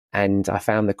And I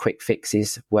found the quick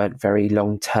fixes weren't very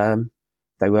long term.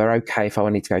 They were okay if I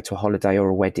wanted to go to a holiday or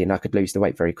a wedding. I could lose the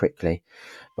weight very quickly.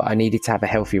 But I needed to have a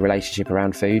healthy relationship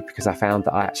around food because I found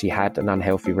that I actually had an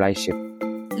unhealthy relationship.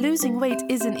 Losing weight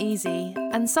isn't easy,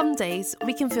 and some days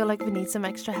we can feel like we need some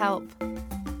extra help.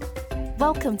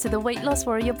 Welcome to the Weight Loss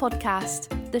Warrior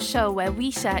podcast, the show where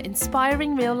we share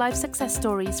inspiring real-life success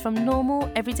stories from normal,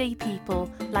 everyday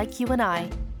people like you and I.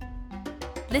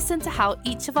 Listen to how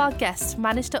each of our guests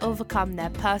managed to overcome their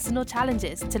personal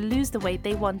challenges to lose the weight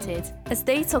they wanted, as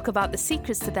they talk about the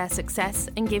secrets to their success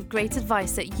and give great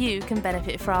advice that you can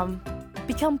benefit from.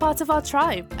 Become part of our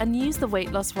tribe and use the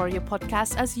Weight Loss Warrior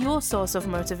podcast as your source of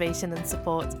motivation and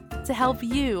support to help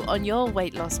you on your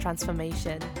weight loss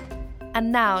transformation.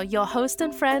 And now, your host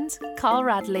and friend, Carl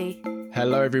Radley.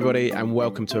 Hello, everybody, and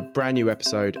welcome to a brand new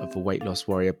episode of the Weight Loss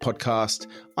Warrior podcast.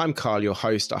 I'm Carl, your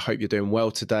host. I hope you're doing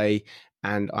well today.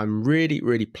 And I'm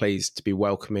really pleased to be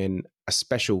welcoming a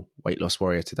special weight loss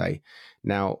warrior today.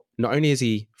 Now, not only is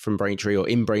he from Braintree or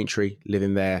in Braintree,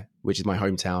 living there, which is my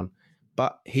hometown,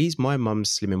 but he's my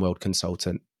mum's Slimming World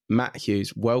consultant. Matt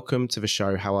Hughes, welcome to the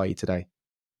show. How are you today?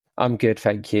 I'm good,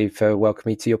 thank you for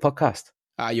welcoming me to your podcast.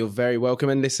 You're very welcome.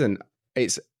 And listen,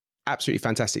 it's absolutely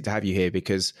fantastic to have you here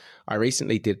because I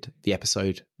recently did the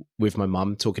episode with my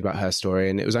mum talking about her story.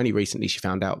 And it was only recently she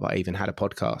found out that I even had a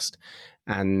podcast.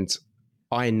 And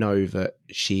I know that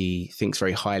she thinks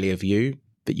very highly of you,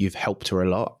 that you've helped her a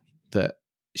lot, that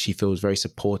she feels very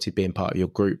supported being part of your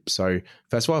group. So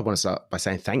first of all, I want to start by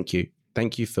saying thank you.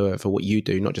 Thank you for what you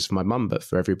do, not just for my mum, but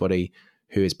for everybody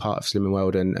who is part of Slimming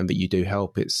World and that you do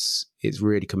help. It's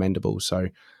really commendable. So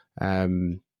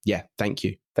thank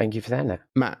you. Thank you for that.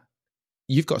 Matt,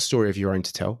 you've got a story of your own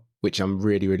to tell, which I'm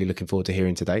really looking forward to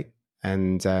hearing today.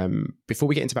 And before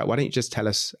we get into that, why don't you just tell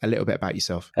us a little bit about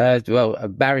yourself? Well, a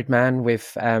married man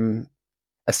with a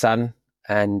son,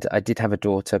 and I did have a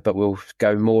daughter, but we'll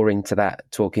go more into that,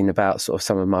 talking about sort of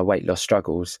some of my weight loss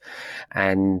struggles.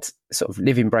 And sort of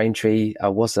live in Braintree. I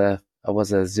was a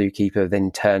zookeeper, then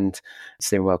turned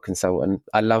Slimming World consultant.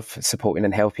 I love supporting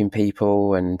and helping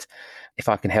people, and if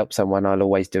I can help someone, I'll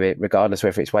always do it, regardless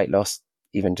whether it's weight loss,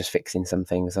 even just fixing some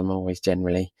things. I'm always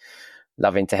generally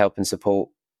loving to help and support.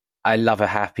 I love a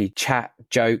happy chat,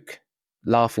 joke,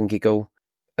 laugh and giggle.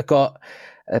 I got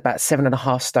about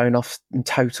 7.5 stone off in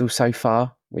total so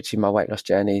far, which in my weight loss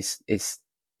journey is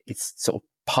sort of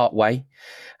part way.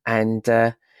 And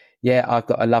I've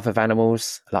got a love of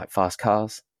animals. I like fast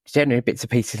cars, generally bits and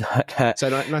pieces like that. So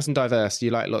nice and diverse. You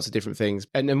like lots of different things.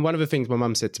 And one of the things my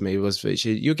mum said to me was,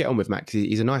 you'll get on with Matt because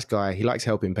he's a nice guy. He likes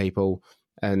helping people,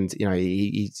 and you know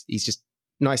he's just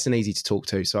nice and easy to talk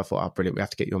to. So I thought, brilliant, we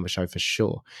have to get you on the show for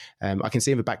sure. I can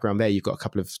see in the background there, you've got a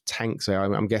couple of tanks. So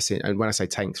I'm guessing, and when I say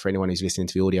tanks, for anyone who's listening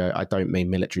to the audio, I don't mean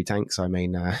military tanks. I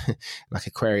mean like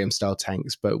aquarium style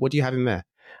tanks. But what do you have in there?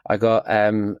 I got,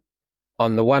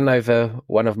 on the one over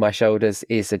one of my shoulders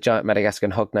is a giant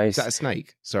Madagascan hognose. Is that a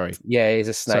snake? Sorry. Yeah, it is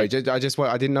a snake. Sorry,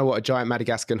 I didn't know what a giant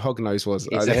Madagascan hognose was.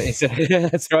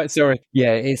 That's right, sorry.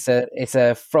 Yeah, it's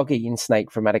a frog-eating snake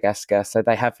from Madagascar. So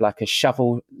they have like a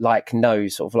shovel-like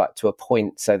nose, sort of like to a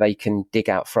point, so they can dig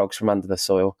out frogs from under the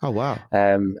soil. Oh, wow.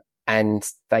 And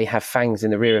they have fangs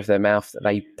in the rear of their mouth that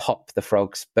they pop the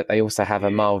frogs, but they also have a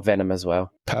mild venom as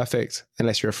well. Perfect,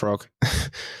 unless you're a frog.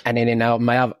 And then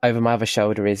over my other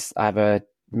shoulder I have a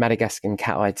Madagascan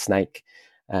cat-eyed snake,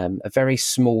 a very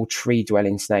small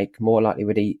tree-dwelling snake, more likely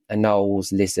would eat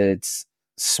anoles, lizards,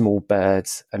 small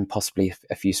birds, and possibly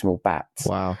a few small bats.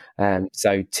 Wow.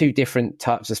 So 2 different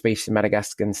types of species of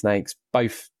Madagascan snakes,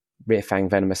 both rear fang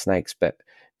venomous snakes, but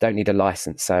don't need a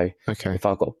license. So if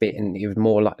I got bitten, it would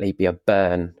more likely be a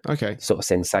burn sort of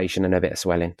sensation and a bit of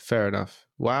swelling. Fair enough.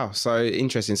 Wow. So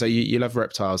interesting. So you love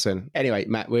reptiles then. Anyway,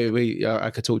 Matt,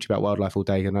 I could talk to you about wildlife all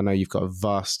day, and I know you've got a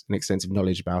vast and extensive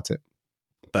knowledge about it,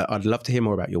 but I'd love to hear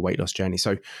more about your weight loss journey.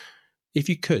 So if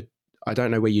you could, I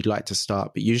don't know where you'd like to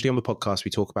start, but usually on the podcast,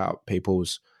 we talk about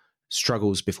people's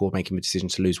struggles before making the decision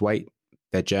to lose weight,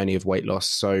 their journey of weight loss.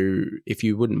 So if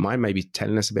you wouldn't mind maybe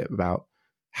telling us a bit about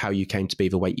how you came to be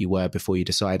the weight you were before you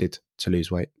decided to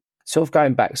lose weight. Sort of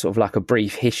going back, sort of like a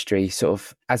brief history, sort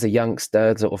of as a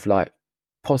youngster, sort of like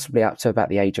possibly up to about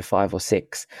the age of 5 or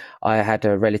 6, I had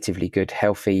a relatively good,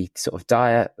 healthy sort of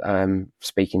diet.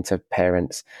 Speaking to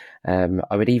parents,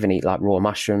 I would even eat like raw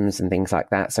mushrooms and things like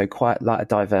that. So quite like a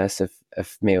diverse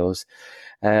of meals.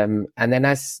 And then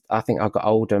as I think I got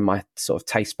older, my sort of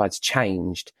taste buds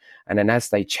changed. And then as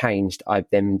they changed, I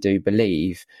then do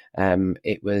believe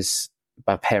it was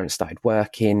my parents started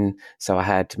working. So I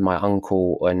had my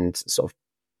uncle and sort of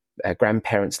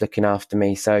grandparents looking after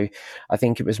me. So I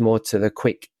think it was more to the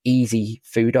quick, easy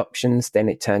food options. Then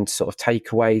it turned to sort of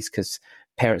takeaways because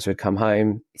parents would come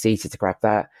home. It's easy to grab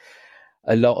that.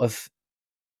 A lot of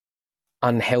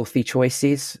unhealthy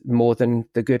choices more than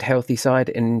the good, healthy side.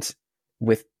 And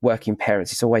with working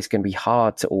parents, it's always going to be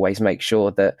hard to always make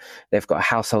sure that they've got a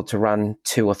household to run,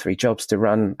 2 or 3 jobs to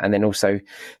run, and then also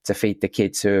to feed the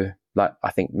kids who, like,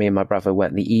 I think me and my brother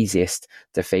weren't the easiest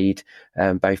to feed,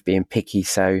 both being picky.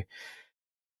 So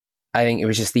I think it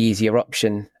was just the easier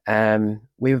option.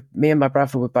 Me and my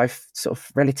brother were both sort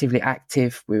of relatively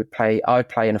active. I would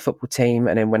play in a football team.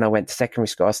 And then when I went to secondary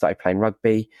school, I started playing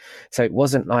rugby. So it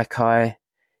wasn't like I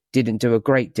didn't do a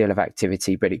great deal of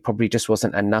activity, but it probably just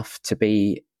wasn't enough to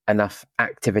be enough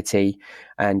activity,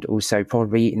 and also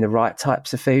probably eating the right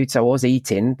types of food. So I was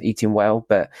eating well,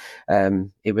 but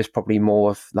it was probably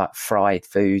more of like fried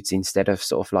foods instead of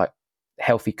sort of like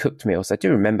healthy cooked meals. I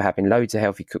do remember having loads of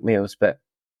healthy cooked meals, but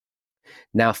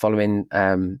now following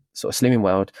sort of Slimming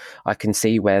World, I can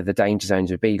see where the danger zones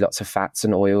would be: lots of fats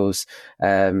and oils,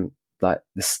 like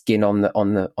the skin on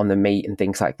the meat and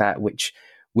things like that, which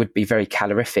would be very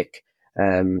calorific.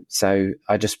 So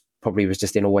I just probably was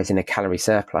just always in a calorie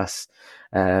surplus.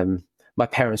 My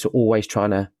parents were always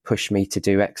trying to push me to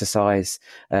do exercise,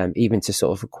 even to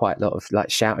sort of quite a lot of like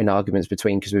shouting arguments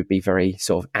between, because we'd be very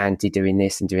sort of anti doing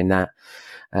this and doing that.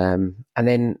 And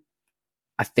then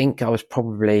I think I was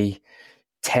probably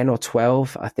 10 or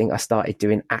 12. I think I started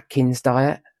doing Atkins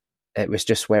diet. It was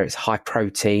just where it's high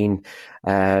protein,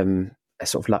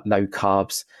 sort of like low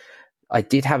carbs. I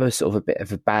did have a bit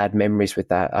of a bad memories with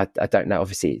that. I don't know.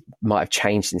 Obviously, it might have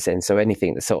changed since then. So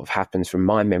anything that sort of happens from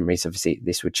my memories, obviously,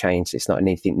 this would change. It's not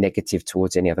anything negative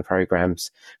towards any other programs,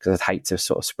 because I'd hate to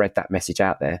sort of spread that message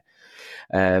out there.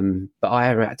 But I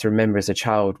had to remember as a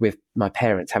child with my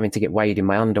parents having to get weighed in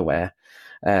my underwear.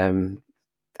 I'm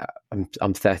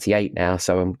 38 now,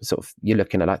 so I'm sort of, you're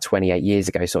looking at like 28 years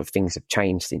ago. Sort of things have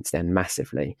changed since then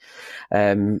massively.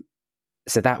 So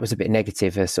that was a bit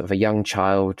negative as sort of a young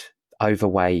child,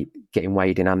 overweight, getting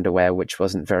weighed in underwear, which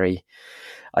wasn't very.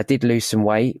 I did lose some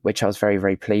weight, which I was very,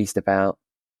 very pleased about.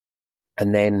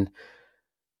 And then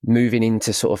moving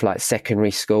into sort of like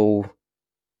secondary school,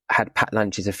 I had packed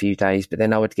lunches a few days, but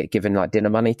then I would get given like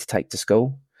dinner money to take to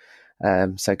school.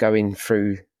 So going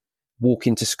through,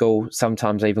 walking to school,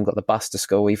 sometimes I even got the bus to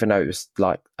school, even though it was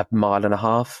like a mile and a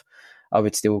half. I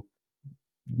would still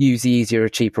use the easier,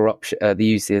 cheaper option,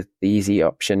 the easy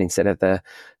option instead of the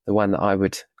one that I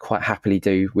would quite happily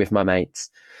do with my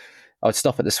mates. I'd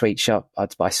stop at the sweet shop,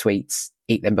 I'd buy sweets,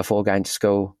 eat them before going to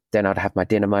school. Then I'd have my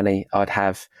dinner money.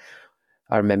 I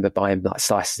remember buying like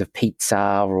slices of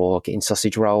pizza or getting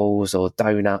sausage rolls or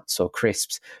donuts or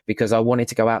crisps, because I wanted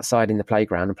to go outside in the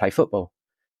playground and play football.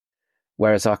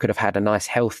 Whereas I could have had a nice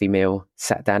healthy meal,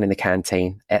 sat down in the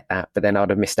canteen, ate that, but then I'd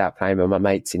have missed out playing with my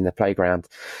mates in the playground.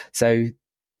 So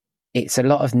it's a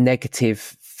lot of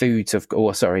negative foods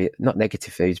not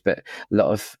negative foods, but a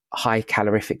lot of high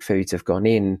calorific foods have gone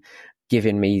in,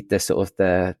 giving me the sort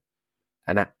of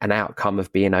an outcome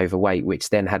of being overweight, which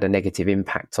then had a negative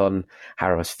impact on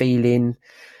how I was feeling.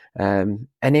 And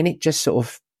then it just sort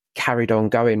of carried on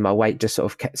going. My weight just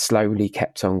sort of slowly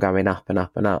kept on going up and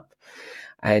up and up.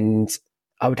 And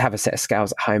I would have a set of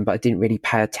scales at home, but I didn't really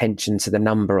pay attention to the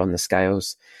number on the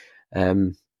scales.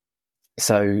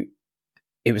 So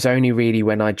it was only really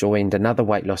when I joined another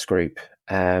weight loss group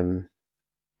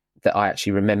that I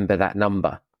actually remember that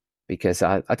number, because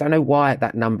I don't know why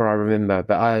that number I remember,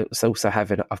 but I also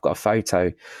I've got a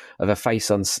photo of a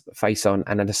face on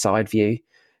and a side view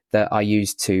that I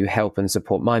used to help and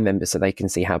support my members so they can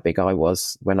see how big I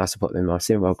was when I support them in my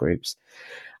Slimming World groups.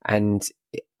 And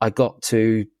I got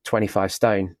to 25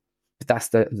 stone. That's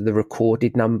the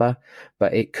recorded number,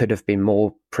 but it could have been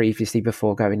more previously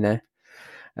before going there.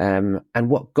 And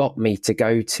what got me to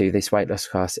go to this weight loss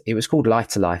class, it was called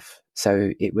Lighter Life.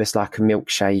 So it was like a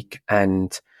milkshake,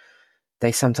 and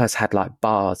they sometimes had like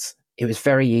bars. It was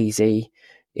very easy.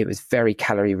 It was very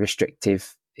calorie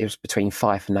restrictive. It was between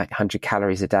 500 and 800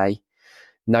 calories a day.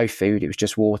 No food. It was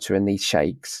just water and these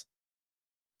shakes.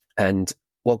 And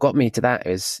what got me to that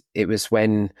is it was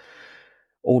when,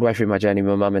 all the way through my journey,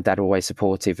 my mum and dad were always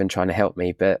supportive and trying to help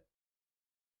me. But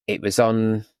it was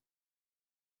on,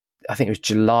 I think it was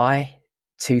July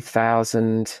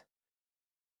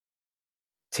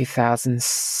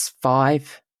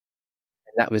 2005.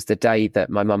 And that was the day that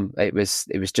my mum, it was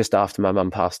just after my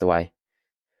mum passed away.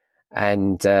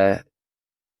 And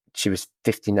she was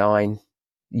 59.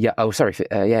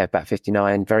 About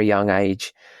 59, very young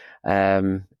age.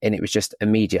 And it was just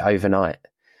immediate overnight.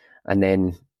 And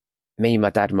then me, my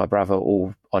dad and my brother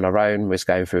all on our own, was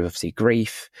going through obviously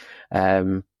grief.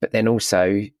 But then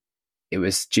also it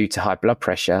was due to high blood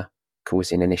pressure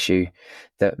causing an issue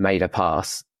that made her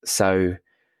pass. So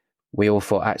we all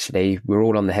thought, actually, we're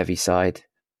all on the heavy side.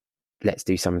 Let's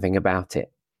do something about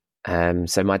it.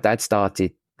 So my dad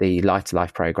started the Lighter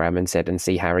Life program and said, and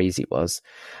see how easy it was.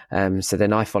 So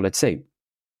then I followed suit.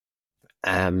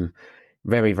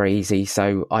 Very, very easy.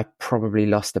 So I probably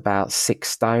lost about 6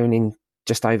 stone in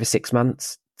just over 6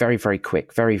 months. Very, very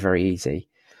quick, very, very easy.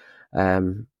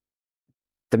 The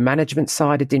management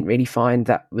side, I didn't really find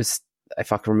that was,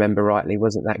 if I can remember rightly,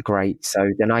 wasn't that great. So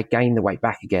then I gained the weight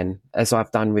back again, as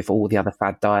I've done with all the other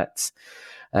fad diets.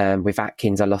 With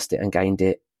Atkins, I lost it and gained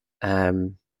it.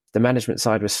 The management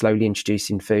side was slowly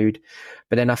introducing food,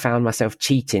 but then I found myself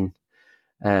cheating,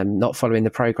 not following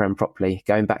the program properly,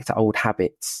 going back to old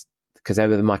habits, because they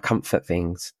were my comfort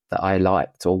things that I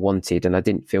liked or wanted, and I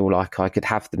didn't feel like I could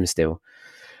have them still.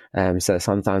 So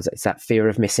sometimes it's that fear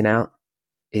of missing out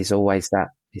is always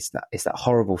it's that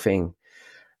horrible thing.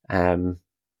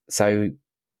 So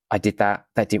I did that.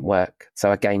 That didn't work.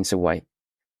 So I gained some weight.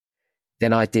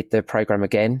 Then I did the program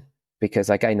again because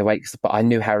I gained the weight, but I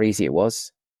knew how easy it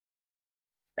was.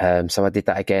 So I did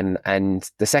that again. And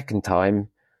the second time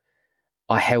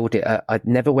I held it. I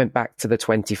never went back to the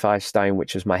 25 stone,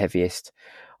 which was my heaviest.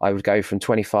 I would go from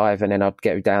 25 and then I'd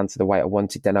get down to the weight I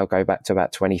wanted. Then I'll go back to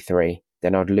about 23.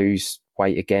 Then I'd lose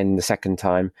weight again the second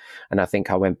time. And I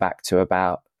think I went back to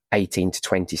about 18 to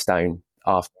 20 stone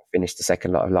after I finished the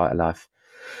second lot of Lighter Life.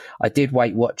 I did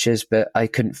Weight Watchers, but I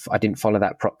didn't follow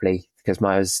that properly because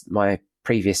my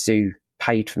previous zoo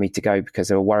paid for me to go because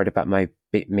they were worried about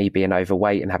me being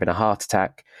overweight and having a heart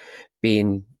attack,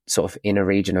 being sort of in a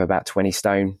region of about 20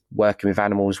 stone, working with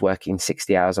animals, working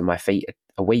 60 hours on my feet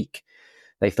a week.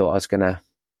 They thought I was going to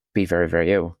be very,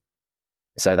 very ill.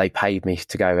 So they paid me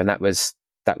to go. And that was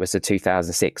the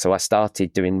 2006. So I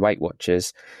started doing Weight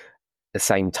Watchers the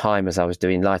same time as I was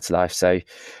doing Lighter Life. So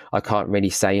I can't really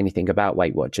say anything about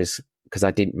Weight Watchers because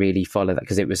I didn't really follow that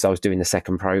because I was doing the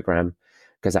second program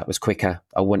because that was quicker.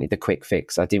 I wanted the quick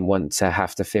fix. I didn't want to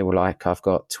have to feel like I've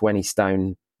got 20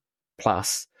 stone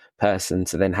plus person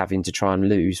to then having to try and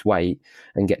lose weight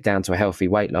and get down to a healthy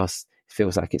weight loss. It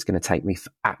feels like it's going to take me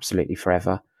absolutely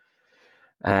forever.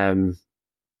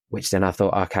 Which then I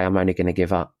thought, okay, I'm only going to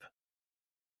give up.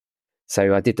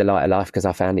 So I did the Lighter Life because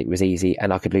I found it was easy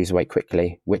and I could lose weight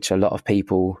quickly, which a lot of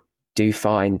people do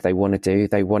find they want to do.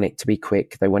 They want it to be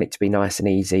quick. They want it to be nice and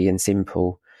easy and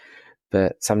simple.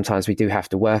 But sometimes we do have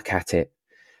to work at it.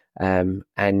 And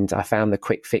I found the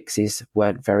quick fixes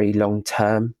weren't very long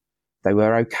term. They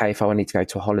were okay if I wanted to go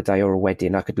to a holiday or a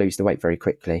wedding. I could lose the weight very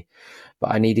quickly.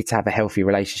 But I needed to have a healthy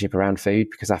relationship around food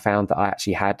because I found that I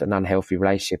actually had an unhealthy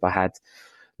relationship. I had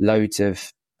loads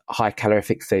of high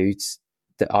calorific foods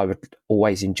that I would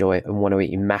always enjoy and want to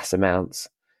eat in mass amounts.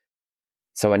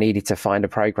 So I needed to find a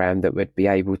program that would be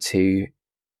able to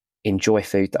enjoy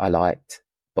food that I liked,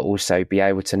 but also be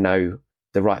able to know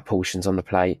the right portions on the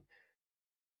plate,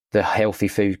 the healthy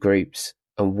food groups,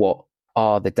 and what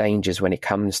are the dangers when it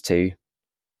comes to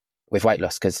with weight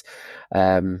loss. Because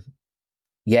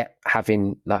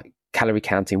having like calorie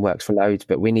counting works for loads,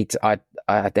 but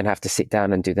I then have to sit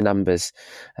down and do the numbers.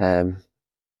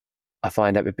 I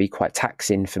find that would be quite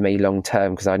taxing for me long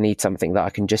term because I need something that I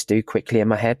can just do quickly in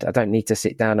my head. I don't need to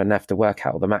sit down and have to work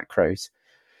out all the macros.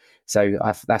 So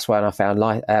that's when I found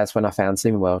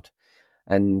Slimming World,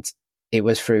 and it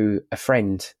was through a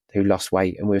friend who lost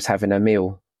weight, and we was having a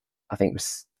meal. I think it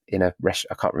was in a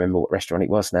restaurant. I can't remember what restaurant it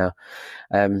was now.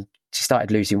 She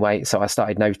started losing weight, so I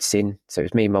started noticing. So it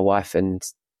was me and my wife and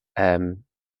the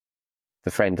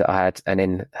friend that I had, and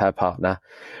then her partner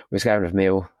was going with a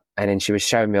meal. And then she was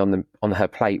showing me on her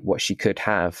plate what she could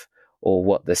have or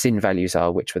what the sin values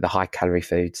are, which were the high calorie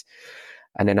foods.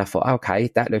 And then I thought, okay,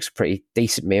 that looks a pretty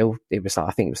decent meal. It was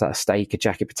I think it was like a steak, a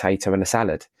jacket potato and a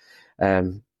salad,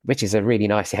 which is a really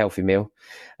nice, healthy meal.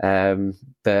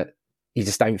 But you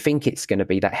just don't think it's going to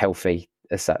be that healthy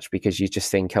as such because you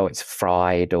just think, oh, it's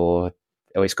fried or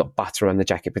it's got butter on the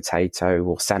jacket potato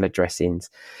or salad dressings.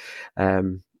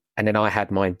 And then I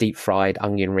had mine deep fried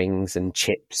onion rings and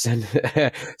chips and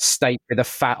steak with a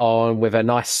fat on with a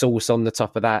nice sauce on the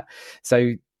top of that.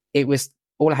 So it was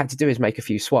all I had to do is make a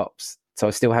few swaps. So I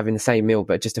was still having the same meal,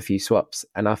 but just a few swaps.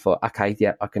 And I thought, okay,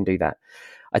 yeah, I can do that.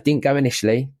 I didn't go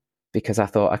initially because I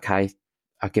thought, okay,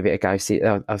 I'll give it a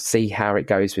go. I'll see how it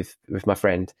goes with my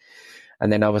friend.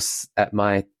 And then I was at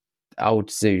my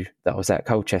old zoo that I was at,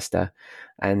 Colchester,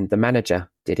 and the manager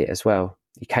did it as well.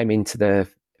 He came into the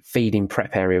feeding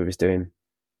prep area I was doing,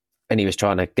 and he was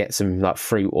trying to get some like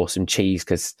fruit or some cheese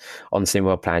because on Slim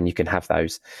World plan you can have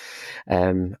those.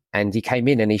 And he came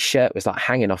in and his shirt was like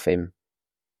hanging off him.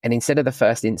 And instead of the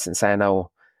first instant saying,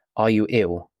 "Oh, are you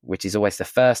ill?" which is always the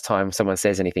first time someone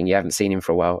says anything, you haven't seen him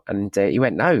for a while. And he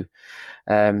went, "No,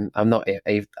 I'm not."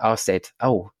 I said,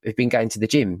 "Oh, we've been going to the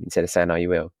gym," instead of saying, "Are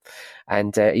you ill?"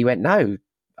 And he went, "No,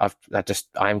 I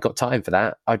haven't got time for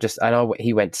that.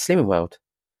 He went to Slimming World.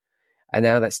 And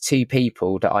now that's two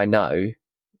people that I know,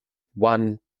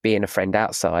 one being a friend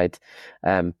outside,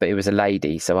 but it was a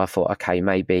lady. So I thought, okay,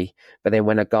 maybe. But then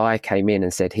when a guy came in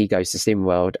and said he goes to Slim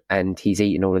World and he's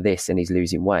eating all of this and he's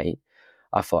losing weight,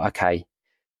 I thought, okay,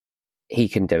 he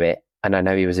can do it. And I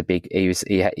know he's a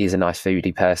nice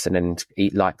foodie person and he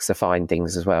likes to find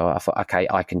things as well. I thought, okay,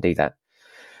 I can do that.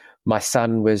 My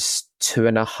son was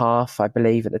 2.5, I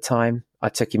believe, at the time. I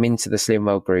took him into the Slim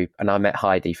World group and I met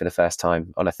Heidi for the first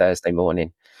time on a Thursday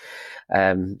morning.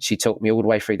 She talked me all the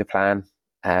way through the plan.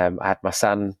 I had my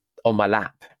son on my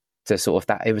lap to sort of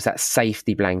that. It was that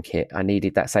safety blanket. I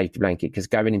needed that safety blanket because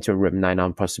going into a room knowing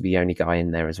I'm possibly the only guy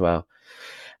in there as well.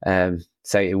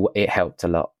 So it helped a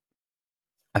lot.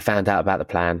 I found out about the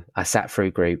plan. I sat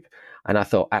through group and I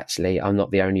thought, actually, I'm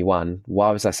not the only one.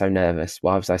 Why was I so nervous?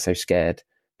 Why was I so scared?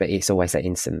 But it's always that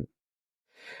instant.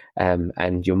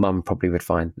 And your mum probably would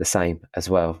find the same as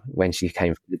well when she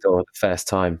came through the door the first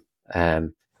time.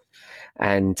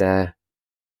 And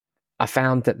I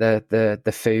found that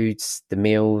the foods, the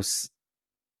meals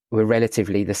were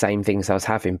relatively the same things I was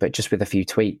having, but just with a few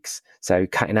tweaks. So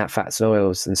cutting out fats and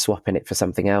oils and swapping it for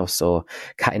something else, or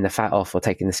cutting the fat off or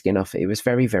taking the skin off. It was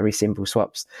very, very simple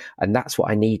swaps. And that's what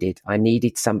I needed. I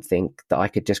needed something that I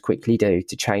could just quickly do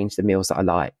to change the meals that I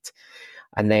liked.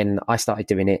 And then I started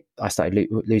doing it. I started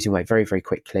losing weight very, very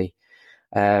quickly.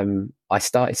 I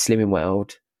started Slimming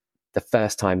World the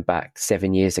first time back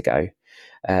 7 years ago.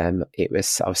 I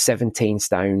was 17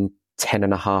 stone,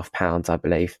 10.5 pounds, I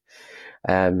believe.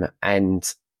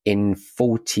 And in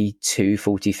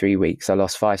 43 weeks, I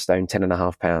lost 5 stone,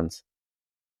 10.5 pounds.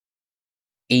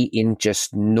 Eating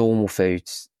just normal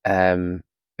foods, without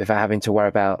having to worry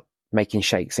about making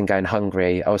shakes and going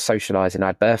hungry. I was socializing. I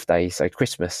had birthdays, so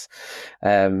Christmas.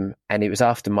 And it was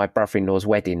after my brother-in-law's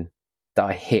wedding that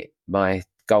I hit my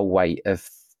goal weight of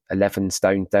 11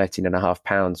 stone, 13.5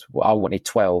 pounds. Well, I wanted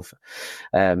 12.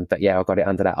 But yeah, I got it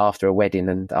under that after a wedding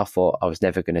and I thought I was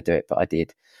never going to do it, but I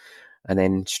did. And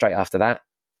then straight after that,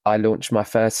 I launched my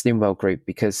first Slim World group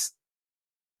because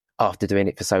after doing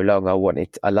it for so long,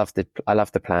 I loved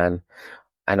the plan.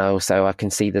 And I can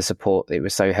see the support. It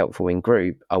was so helpful in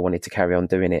group. I wanted to carry on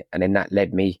doing it. And then that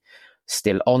led me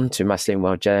still on to my Slim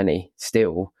World journey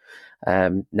still.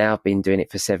 Now I've been doing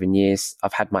it for 7 years.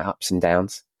 I've had my ups and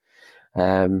downs.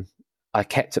 I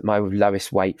kept at my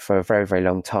lowest weight for a very, very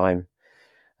long time.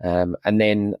 And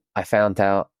then I found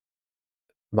out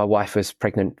my wife was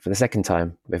pregnant for the second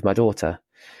time with my daughter.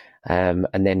 And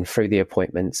then through the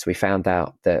appointments, we found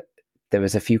out that there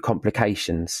was a few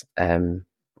complications.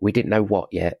 We didn't know what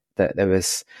yet, that there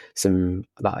was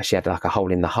she had like a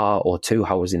hole in the heart or 2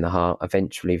 holes in the heart.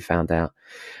 Eventually we found out.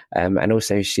 And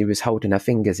also she was holding her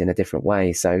fingers in a different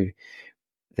way. So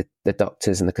the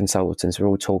doctors and the consultants were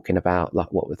all talking about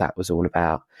like what that was all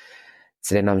about.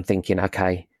 So then I'm thinking,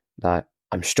 okay, like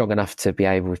I'm strong enough to be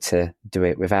able to do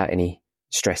it without any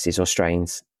stresses or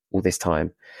strains all this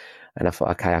time. And I thought,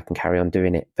 okay, I can carry on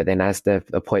doing it. But then as the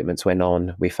appointments went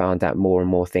on, we found out more and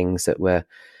more things that we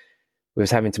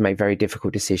was having to make very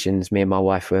difficult decisions. Me and my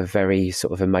wife were very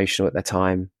sort of emotional at the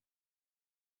time.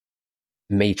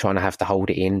 Me trying to have to hold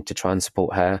it in to try and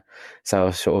support her. So I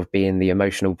was sort of being the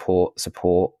emotional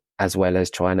support as well as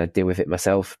trying to deal with it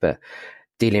myself, but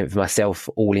dealing with myself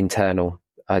all internal.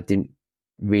 I didn't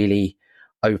really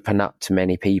open up to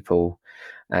many people.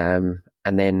 And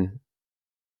then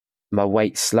my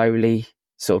weight slowly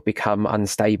sort of become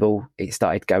unstable. It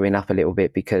started going up a little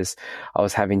bit because I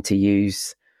was having to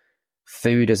use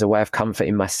food as a way of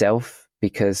comforting myself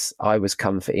because I was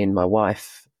comforting my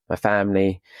wife, my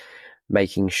family,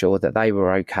 making sure that they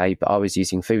were okay, but I was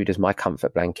using food as my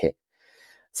comfort blanket.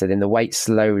 So then the weight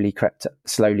slowly crept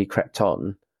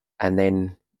on. And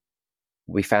then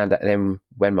we found out then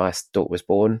when my daughter was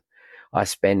born, I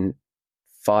spent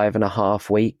 5.5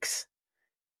 weeks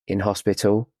in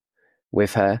hospital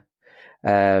with her.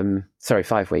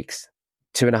 5 weeks,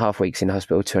 2.5 weeks in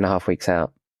hospital, 2.5 weeks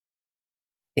out.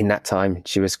 In that time,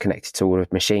 she was connected to all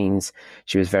of machines.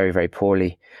 She was very, very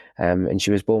poorly. And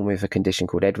she was born with a condition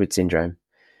called Edwards syndrome,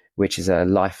 which is a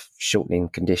life-shortening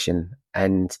condition.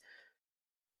 And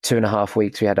 2.5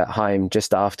 weeks we had at home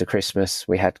just after Christmas.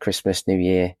 We had Christmas, New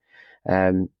Year.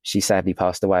 She sadly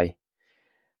passed away.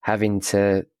 Having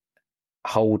to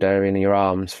hold her in your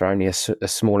arms for only a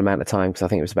small amount of time, because I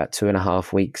think it was about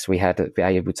 2.5 weeks we had to be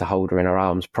able to hold her in our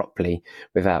arms properly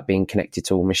without being connected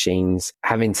to all machines.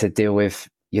 Having to deal with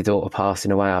your daughter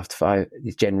passing away after 5,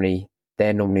 generally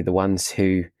they're normally the ones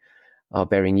who are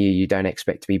burying you. You don't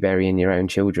expect to be burying your own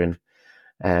children.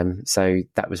 So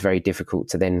that was very difficult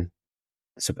to then,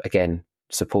 again,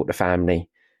 support the family,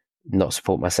 not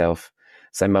support myself.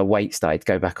 So my weight started to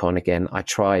go back on again. I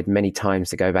tried many times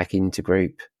to go back into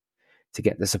group to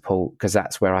get the support, because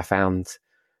that's where I found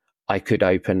I could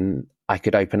open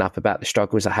up about the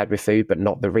struggles I had with food, but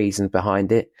not the reasons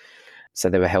behind it. So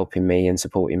they were helping me and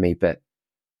supporting me, but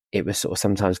it was sort of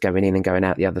sometimes going in and going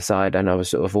out the other side. And I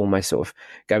was almost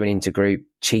going into group,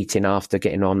 cheating after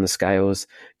getting on the scales,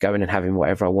 going and having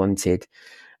whatever I wanted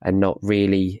and not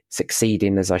really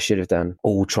succeeding as I should have done,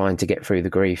 all trying to get through the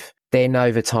grief. Then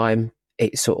over time,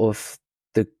 it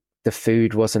the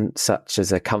food wasn't such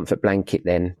as a comfort blanket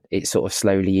then. It sort of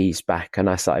slowly eased back and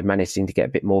I started managing to get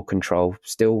a bit more control.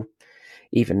 Still,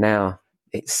 even now,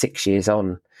 it's 6 years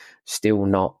on, still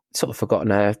not sort of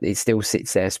forgotten her. It still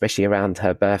sits there, especially around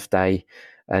her birthday,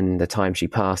 and the time she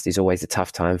passed is always a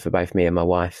tough time for both me and my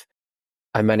wife.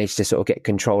 I managed to sort of get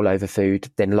control over food,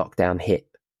 then lockdown hit.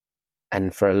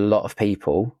 And for a lot of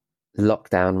people,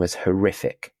 lockdown was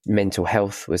horrific. Mental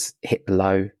health was hit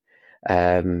low.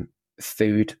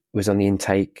 Food was on the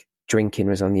intake, drinking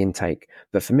was on the intake.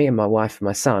 But for me and my wife and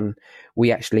my son,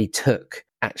 we actually took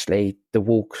the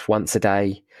walks once a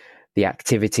day, the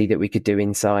activity that we could do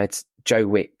inside. Joe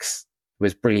Wicks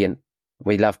was brilliant.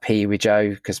 We loved PE with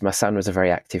Joe because my son was a very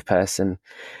active person.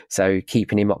 So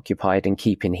keeping him occupied and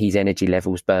keeping his energy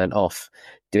levels burnt off,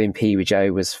 doing PE with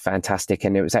Joe was fantastic.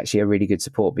 And it was actually a really good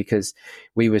support because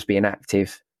we was being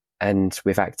active. And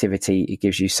with activity, it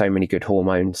gives you so many good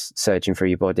hormones surging through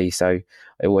your body. So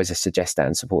I always suggest that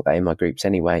and support that in my groups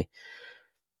anyway.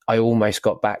 I almost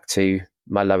got back to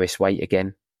my lowest weight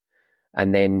again.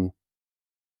 And then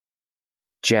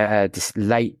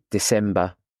late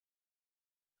December,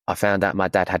 I found out my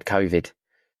dad had COVID.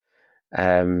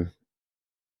 And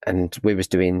we was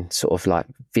doing sort of like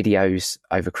videos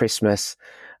over Christmas.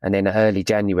 And then early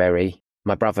January,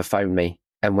 my brother phoned me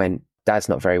and went, Dad's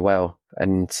not very well.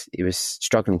 And he was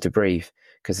struggling to breathe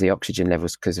because the oxygen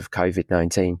levels because of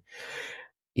COVID-19.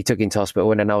 He took him to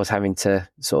hospital, and then I was having to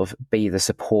sort of be the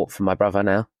support for my brother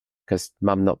now because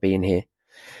mum not being here.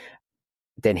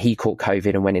 Then he caught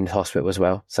COVID and went into hospital as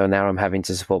well. So now I'm having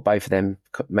to support both of them,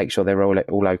 make sure they're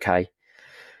all okay.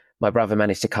 My brother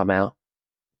managed to come out,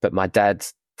 but my dad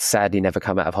sadly never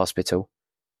come out of hospital.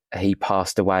 He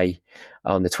passed away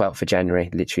on the 12th of January,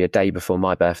 literally a day before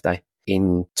my birthday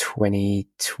in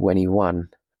 2021.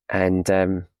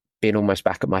 And being almost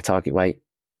back at my target weight,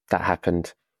 that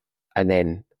happened. And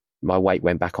then my weight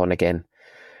went back on again,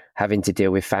 having to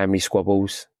deal with family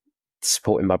squabbles,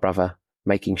 supporting my brother,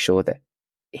 making sure that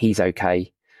he's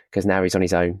okay because now he's on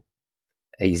his own.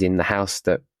 He's in the house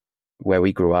where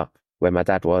we grew up, where my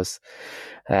dad was.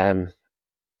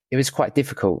 It was quite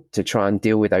difficult to try and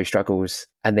deal with those struggles.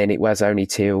 And then it was only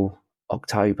till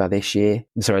October last year,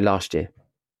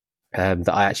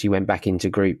 that I actually went back into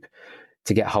group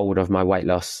to get hold of my weight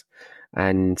loss.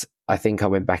 And I think I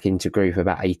went back into group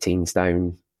about 18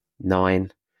 stone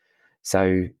 9.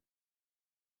 So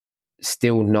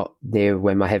still not near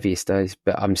where my heaviest is,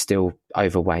 but I'm still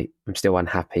overweight. I'm still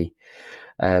unhappy.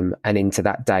 And into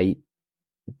that date,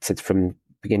 from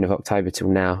beginning of October till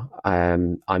now,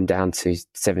 I'm down to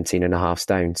 17.5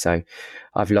 stone. So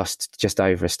I've lost just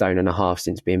over 1.5 stone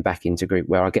since being back into group,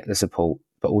 where I get the support,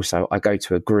 but also I go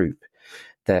to a group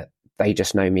that they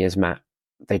just know me as Matt.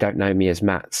 They don't know me as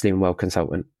Matt, Slim Well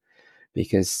consultant,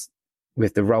 because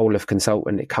with the role of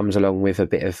consultant, it comes along with a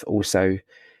bit of also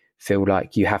feel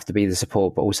like you have to be the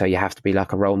support, but also you have to be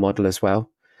like a role model as well.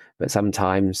 But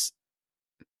sometimes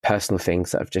personal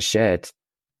things that I've just shared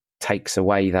takes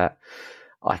away that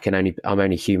I'm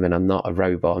only human. I'm not a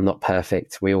robot. I'm not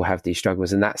perfect. We all have these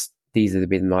struggles. And these have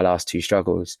been my last 2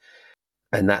 struggles.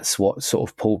 And that's what sort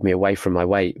of pulled me away from my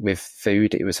weight. With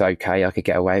food, it was okay. I could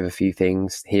get away with a few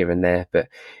things here and there, but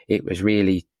it was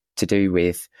really to do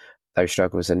with those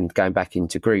struggles. And going back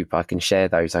into group, I can share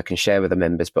those. I can share with the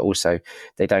members, but also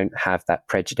they don't have that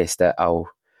prejudice that, oh,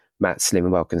 Matt's Slim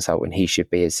and Well consultant, he should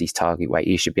be as his target weight.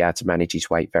 He should be able to manage his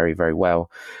weight very, very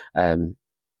well.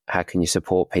 How can you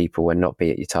support people and not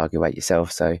be at your target weight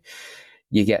yourself? So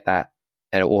you get that,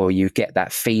 or you get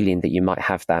that feeling that you might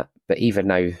have that. But even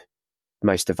though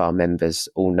most of our members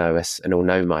all know us and all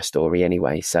know my story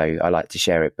anyway, so I like to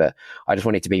share it. But I just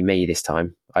wanted to be me this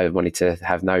time. I wanted to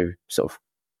have no sort of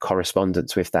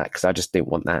correspondence with that because I just didn't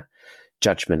want that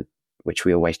judgment, which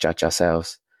we always judge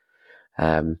ourselves.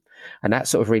 And that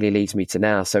sort of really leads me to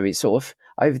now. So it's sort of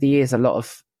over the years, a lot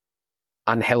of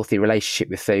unhealthy relationship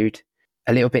with food,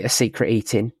 a little bit of secret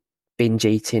eating, binge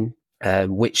eating,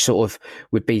 which sort of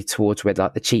would be towards where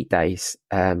like the cheat days,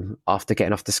 after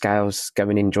getting off the scales,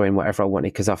 going enjoying whatever I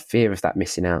wanted because I fear of that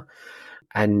missing out.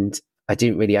 And I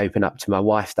didn't really open up to my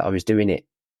wife that I was doing it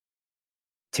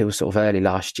till sort of early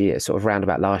last year, sort of round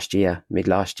about last year, mid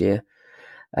last year.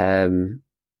 And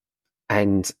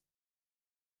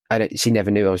she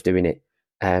never knew I was doing it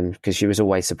because she was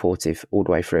always supportive all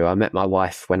the way through. I met my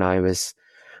wife when I was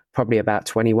probably about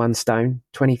 21 stone,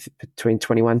 between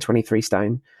 21, 23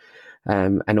 stone,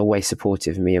 and always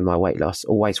supportive of me and my weight loss,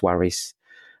 always worries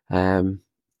that I'm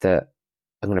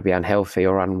going to be unhealthy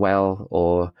or unwell,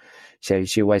 or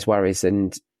she always worries,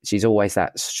 and she's always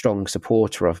that strong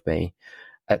supporter of me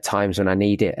at times when I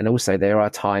need it. And also there are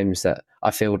times that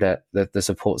I feel that the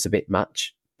support's a bit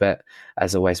much, but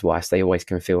as always wives, they always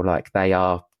can feel like they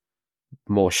are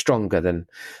more stronger than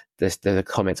the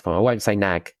comments come. I won't say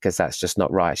nag because that's just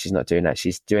not right. She's not doing that.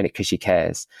 She's doing it because she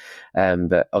cares.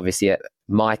 But obviously at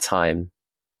my time,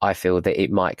 I feel that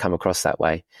it might come across that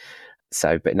way.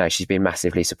 So, but no, she's been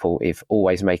massively supportive,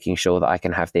 always making sure that I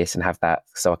can have this and have that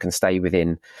so I can stay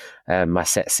within my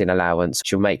set sin allowance.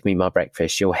 She'll make me my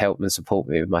breakfast. She'll help and support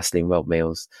me with my Slim World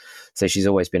meals. So she's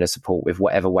always been a support with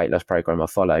whatever weight loss program I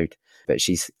followed. But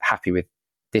she's happy with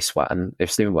this one, with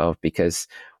Slim World, because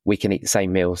we can eat the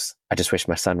same meals. I just wish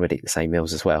my son would eat the same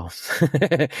meals as well.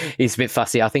 He's a bit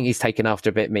fussy. I think he's taken after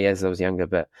a bit me as I was younger,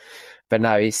 but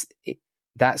no,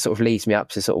 that sort of leads me up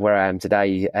to sort of where I am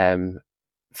today,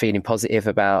 feeling positive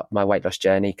about my weight loss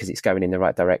journey because it's going in the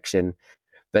right direction.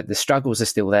 But the struggles are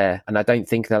still there, and I don't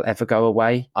think they'll ever go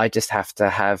away. I just have to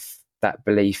have that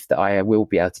belief that I will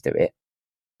be able to do it.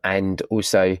 And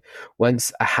also,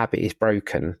 once a habit is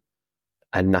broken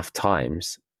enough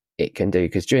times, it can do,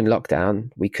 because during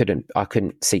lockdown I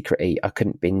couldn't secret eat, I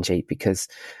couldn't binge eat because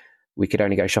we could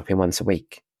only go shopping once a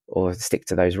week or stick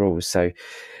to those rules. So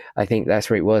I think that's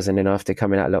where it was. And then after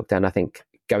coming out of lockdown, I think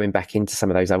going back into some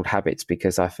of those old habits,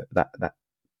 because that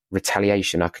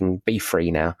retaliation, I can be free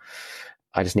now.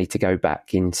 I just need to go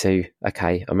back into,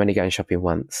 okay, I'm only going shopping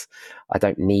once. I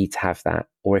don't need to have that.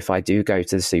 Or if I do go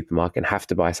to the supermarket and have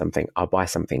to buy something, I'll buy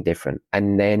something different.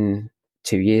 And then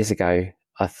 2 years ago,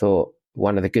 I thought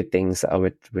one of the good things that I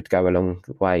would go along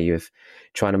the way of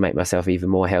trying to make myself even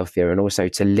more healthier and also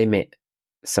to limit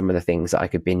some of the things that I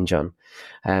could binge on,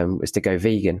 was to go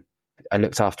vegan. I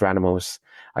looked after animals.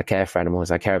 I care for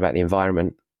animals. I care about the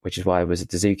environment, which is why I was a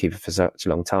zookeeper for such a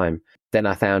long time. Then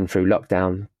I found through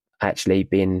lockdown, actually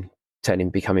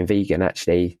becoming vegan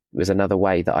actually was another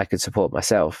way that I could support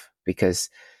myself, because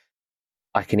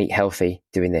I can eat healthy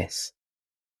doing this.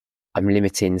 I'm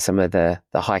limiting some of the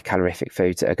high calorific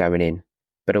foods that are going in,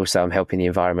 but also I'm helping the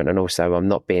environment, and also I'm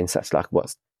not being such like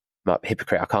what's my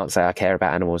hypocrite. I can't say I care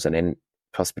about animals and then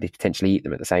possibly potentially eat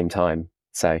them at the same time.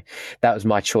 So that was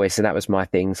my choice, and that was my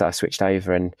thing. So I switched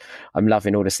over, and I'm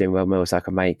loving all the Slim World meals I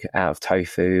can make out of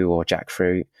tofu or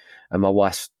jackfruit. And my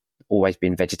wife's always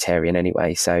been vegetarian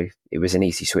anyway, so it was an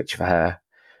easy switch for her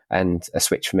and a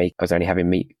switch for me. I was only having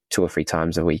meat 2 or 3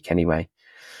 times a week anyway.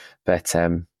 But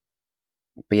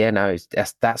yeah, no,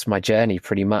 that's my journey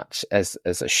pretty much as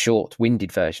a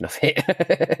short-winded version of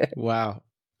it. Wow.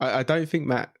 I don't think,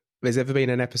 Matt, there's ever been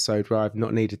an episode where I've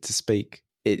not needed to speak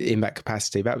in that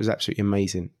capacity. That was absolutely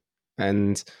amazing.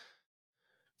 And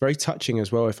very touching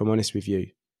as well, if I'm honest with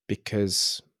you,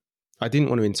 because I didn't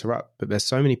want to interrupt, but there's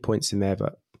so many points in there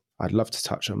that I'd love to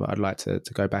touch on, but I'd like to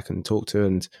go back and talk to.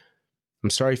 And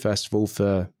I'm sorry, first of all,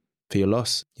 for your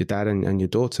loss, your dad and your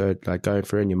daughter, like going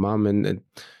through, and your mum. And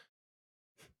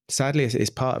sadly, it's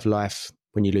part of life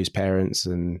when you lose parents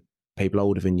and people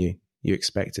older than you. You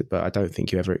expect it, but I don't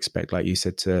think you ever expect, like you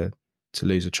said, to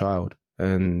lose a child.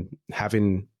 And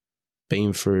having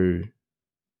been through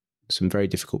some very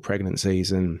difficult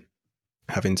pregnancies and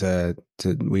having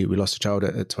we lost a child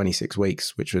at 26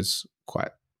 weeks, which was quite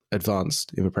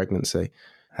advanced in a pregnancy,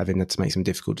 having had to make some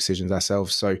difficult decisions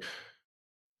ourselves. So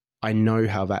I know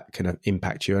how that can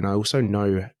impact you. And I also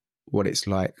know what it's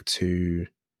like to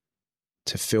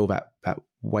feel that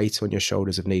weight on your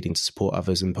shoulders of needing to support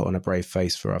others and put on a brave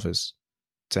face for others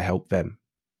to help them.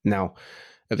 Now,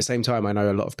 at the same time, I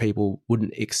know a lot of people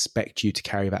wouldn't expect you to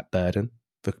carry that burden.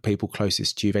 For people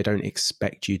closest to you, they don't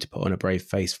expect you to put on a brave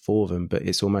face for them, but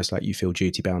it's almost like you feel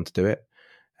duty bound to do it.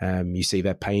 You see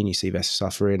their pain, you see their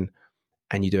suffering,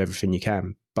 and you do everything you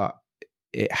can. But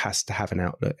it has to have an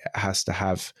outlet. It has to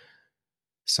have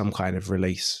some kind of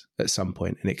release at some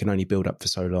point, and it can only build up for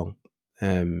so long.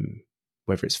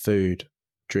 Whether it's food,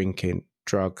 drinking,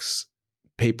 drugs,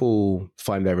 people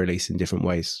find their release in different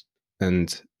ways.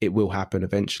 and it will happen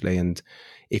eventually. And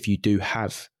if you do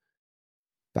have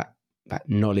that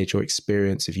knowledge or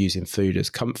experience of using food as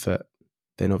comfort,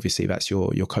 then obviously that's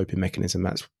your coping mechanism.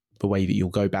 That's the way that you'll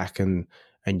go back and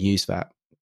use that.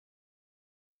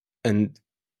 And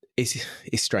it's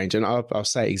strange, and I'll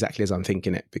say it exactly as I'm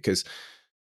thinking it, because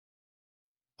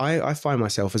I find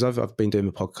myself, as I've been doing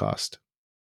the podcast,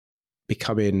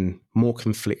 becoming more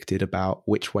conflicted about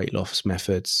which weight loss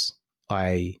methods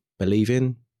I believe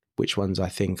in, which ones I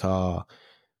think are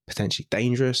potentially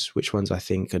dangerous, which ones I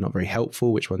think are not very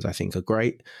helpful, which ones I think are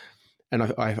great. And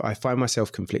I find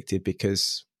myself conflicted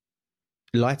because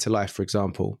Lighter Life, for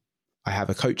example, I have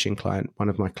a coaching client, one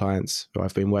of my clients who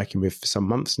I've been working with for some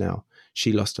months now.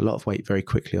 She lost a lot of weight very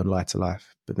quickly on Lighter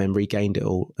Life, but then regained it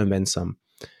all and then some.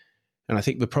 And I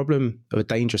think the problem, or a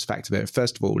dangerous factor there,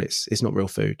 first of all, it's not real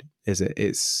food, is it?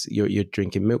 It's you're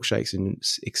drinking milkshakes in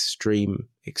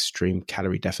extreme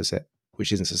calorie deficit,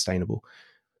 which isn't sustainable.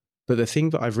 But the thing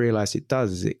that I've realized it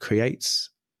does is it creates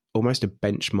almost a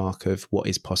benchmark of what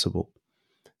is possible.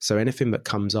 So anything that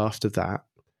comes after that,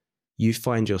 you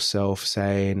find yourself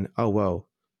saying, oh, well,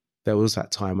 there was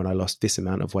that time when I lost this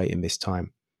amount of weight in this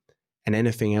time. And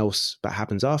anything else that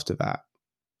happens after that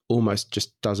almost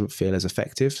just doesn't feel as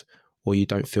effective, or you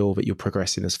don't feel that you're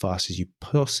progressing as fast as you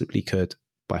possibly could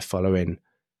by following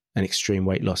an extreme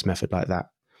weight loss method like that.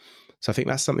 So I think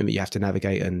that's something that you have to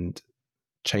navigate and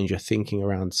change your thinking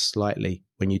around slightly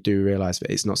when you do realize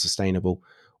that it's not sustainable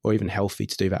or even healthy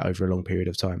to do that over a long period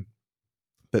of time.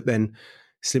 But then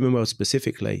Slimming World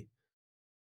specifically,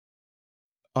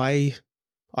 I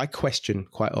question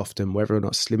quite often whether or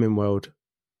not Slimming World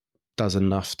does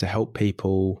enough to help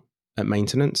people at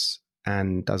maintenance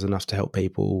and does enough to help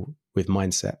people with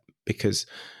mindset, because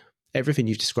everything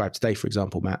you've described today, for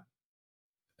example, Matt,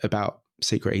 about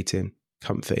secret eating,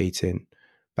 comfort eating,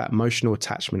 that emotional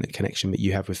attachment and connection that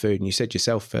you have with food. And you said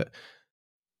yourself that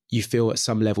you feel at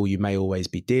some level you may always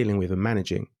be dealing with and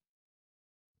managing.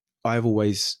 I've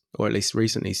always, or at least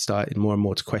recently, started more and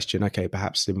more to question, okay,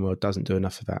 perhaps Slimming World doesn't do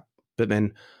enough of that. But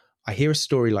then I hear a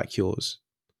story like yours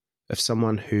of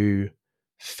someone who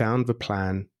found the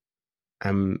plan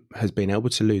and has been able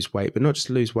to lose weight, but not just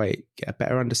lose weight, get a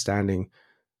better understanding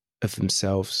of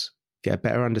themselves, get a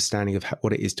better understanding of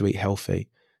what it is to eat healthy,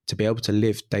 to be able to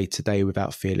live day to day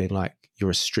without feeling like you're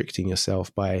restricting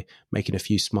yourself by making a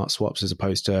few smart swaps, as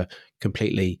opposed to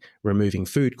completely removing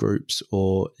food groups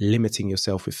or limiting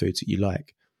yourself with foods that you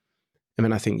like. And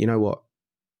then I think, you know what,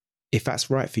 if that's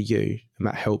right for you and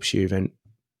that helps you, then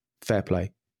fair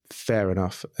play, fair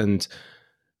enough. And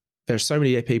there's so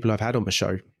many people I've had on the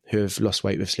show who have lost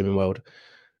weight with Slimming World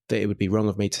that it would be wrong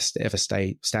of me to ever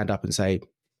stand up and say,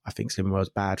 I think Slimming World's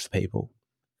bad for people.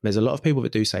 There's a lot of people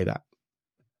that do say that.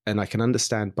 And I can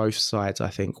understand both sides, I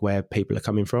think, where people are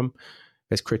coming from.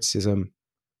 There's criticism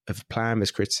of the plan, there's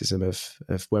criticism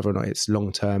of whether or not it's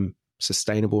long-term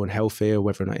sustainable and healthy, or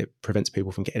whether or not it prevents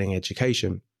people from getting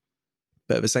education.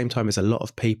 But at the same time, there's a lot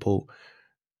of people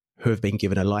who have been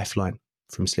given a lifeline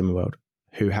from Slimming World,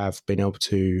 who have been able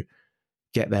to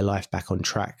get their life back on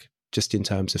track, just in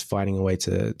terms of finding a way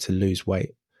to lose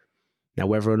weight. Now,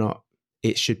 whether or not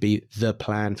it should be the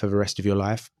plan for the rest of your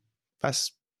life,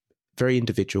 that's very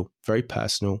individual, very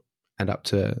personal, and up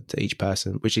to each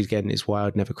person, which again is why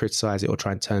I'd never criticize it or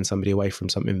try and turn somebody away from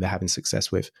something they're having success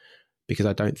with, because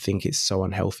I don't think it's so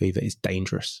unhealthy that it's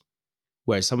dangerous.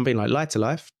 Whereas something like Lighter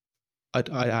Life,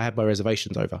 I had my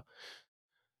reservations over.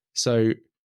 So,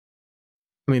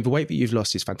 I mean, the weight that you've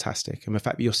lost is fantastic. And the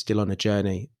fact that you're still on a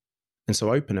journey and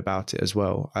so open about it as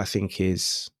well, I think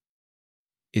is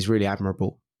really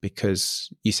admirable, because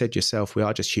you said yourself, we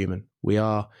are just human. We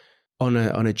are on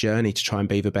a journey to try and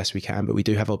be the best we can, but we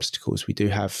do have obstacles. We do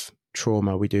have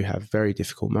trauma. We do have very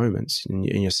difficult moments in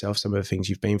yourself. Some of the things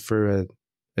you've been through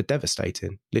are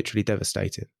devastating, literally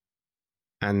devastating.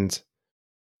 And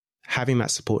having that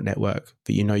support network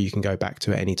that you know you can go back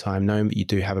to at any time, knowing that you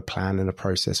do have a plan and a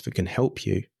process that can help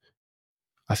you,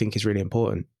 I think is really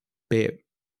important, be it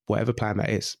whatever plan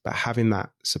that is. But having that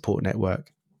support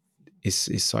network is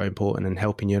so important and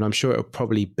helping you. And I'm sure it'll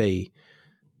probably be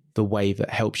the way that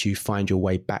helps you find your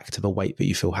way back to the weight that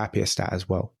you feel happiest at as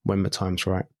well, when the time's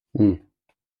right.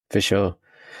 For sure.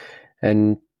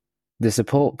 And the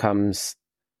support comes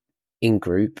in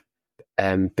group.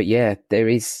 But yeah,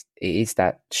 it is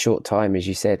that short time, as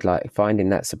you said, like finding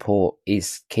that support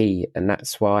is key. And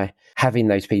that's why having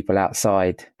those people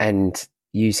outside and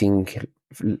using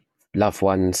loved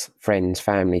ones, friends,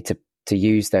 family to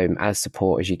use them as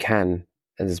support as you can,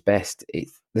 as best.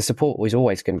 The support was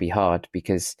always going to be hard,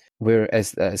 because we're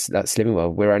as that Slimming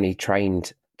World, we're only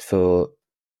trained for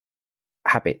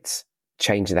habits,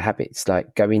 changing the habits,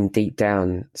 like going deep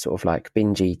down, sort of like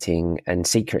binge eating and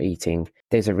secret eating.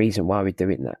 There's a reason why we're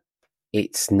doing that.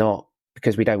 It's not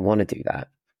because we don't want to do that.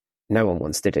 No one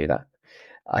wants to do that.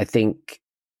 I think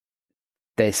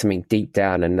there's something deep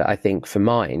down, and I think for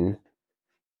mine,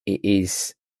 it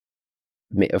is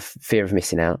fear of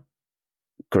missing out,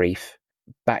 grief,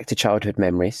 back to childhood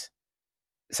memories.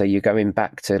 So you're going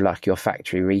back to like your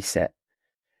factory reset.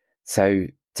 So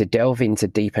to delve into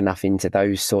deep enough into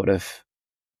those sort of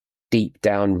deep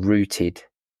down rooted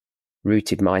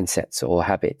mindsets or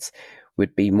habits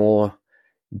would be more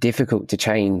difficult to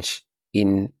change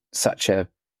in such a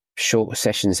short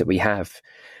sessions that we have.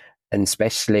 And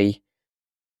especially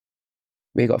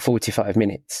we've got 45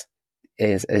 minutes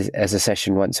as a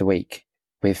session once a week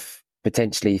with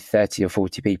potentially 30 or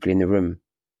 40 people in the room,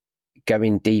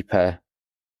 going deeper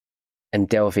and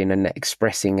delving and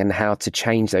expressing and how to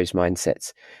change those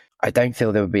mindsets. I don't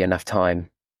feel there will be enough time.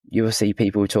 You will see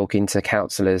people talking to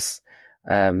counsellors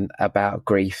about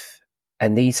grief,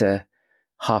 and these are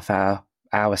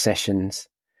half-hour sessions,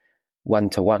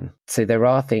 1-to-1. So there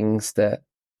are things that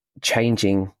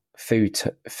changing food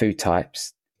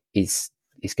types is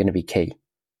going to be key.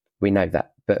 We know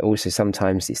that, but also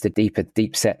sometimes it's the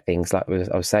deep set things, like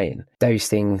I was saying. Those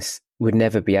things would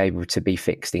never be able to be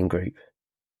fixed in group.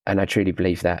 And I truly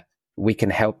believe that we can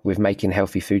help with making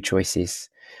healthy food choices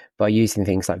by using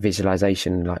things like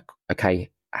visualization, like,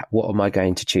 okay, what am I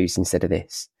going to choose instead of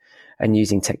this? And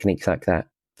using techniques like that.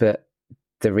 But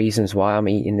the reasons why I'm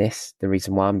eating this, the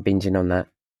reason why I'm binging on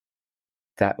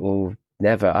that will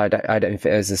never, I don't think,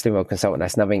 as a Slimworld consultant,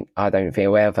 that's nothing I don't think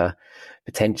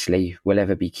potentially will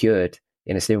ever be cured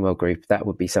in a Slimworld group. That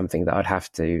would be something that I'd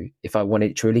have to, if I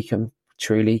wanted it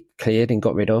truly cleared and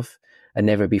got rid of, and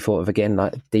never be thought of again,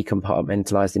 like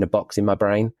decompartmentalized in a box in my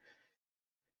brain,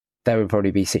 that would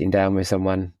probably be sitting down with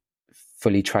someone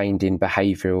fully trained in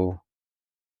behavioral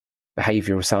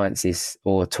sciences,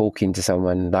 or talking to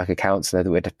someone like a counsellor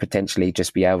that would potentially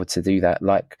just be able to do that,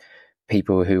 like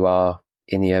people who are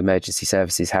in the emergency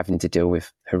services having to deal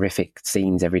with horrific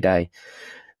scenes every day.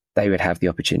 They would have the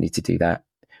opportunity to do that.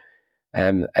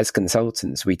 As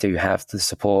consultants, we do have the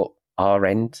support our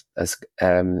end, as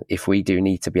if we do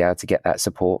need to be able to get that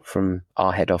support from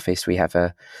our head office, we have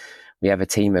a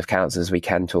team of counsellors we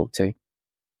can talk to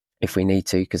if we need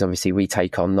to, because obviously we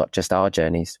take on not just our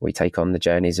journeys, we take on the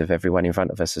journeys of everyone in front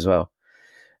of us as well.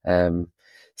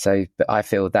 But I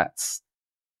feel that's,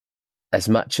 as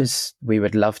much as we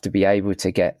would love to be able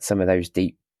to get some of those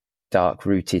deep, dark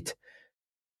rooted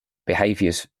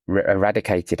behaviours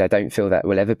eradicated, I don't feel that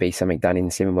will ever be something done in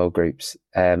Slimworld groups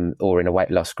or in a weight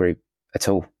loss group at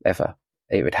all, ever.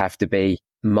 It would have to be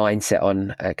mindset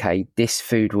on, okay, this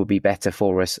food will be better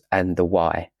for us and the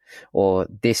why, or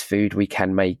this food we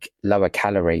can make lower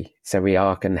calorie so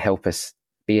can help us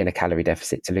be in a calorie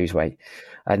deficit to lose weight.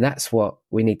 And that's what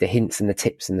we need, the hints and the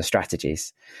tips and the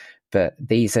strategies. But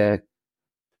these are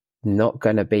not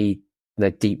going to be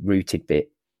the deep rooted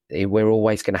bit. We're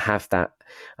always going to have that.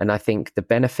 And I think the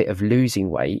benefit of losing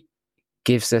weight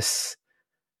gives us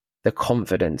the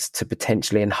confidence to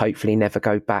potentially and hopefully never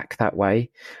go back that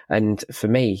way. And for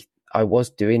me, I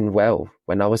was doing well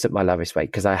when I was at my lowest weight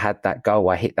because I had that goal.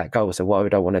 I hit that goal. So why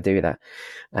would I want to do that?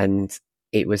 And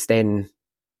it was then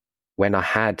when I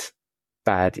had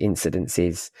bad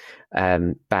incidences,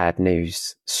 bad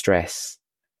news, stress,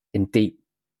 in big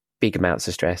amounts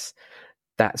of stress,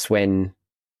 that's when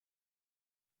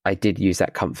I did use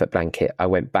that comfort blanket. I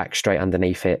went back straight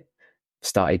underneath it,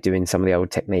 started doing some of the old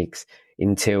techniques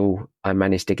until I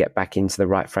managed to get back into the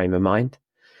right frame of mind,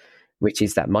 which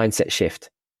is that mindset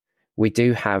shift. We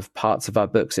do have parts of our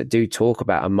books that do talk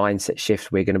about a mindset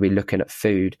shift. We're going to be looking at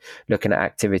food, looking at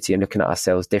activity, and looking at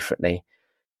ourselves differently.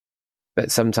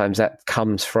 But sometimes that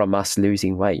comes from us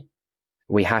losing weight.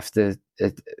 We have to,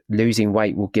 losing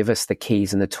weight will give us the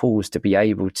keys and the tools to be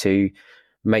able to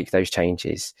make those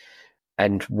changes.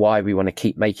 And why we want to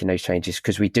keep making those changes,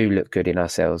 because we do look good in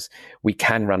ourselves. We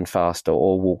can run faster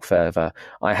or walk further.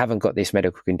 I haven't got this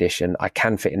medical condition. I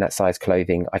can fit in that size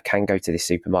clothing. I can go to this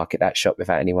supermarket, that shop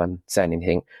without anyone saying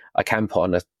anything. I can put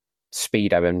on a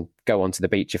Speedo and go onto the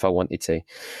beach if I wanted to.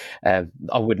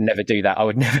 I would never do that. I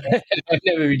would never, I'd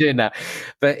never be doing that.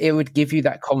 But it would give you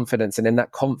that confidence. And then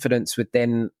that confidence would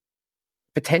then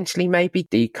potentially maybe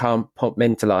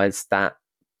decompartmentalize that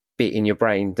bit in your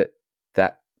brain that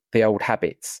the old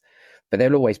habits, but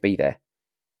they'll always be there.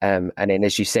 And then,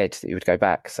 as you said, it would go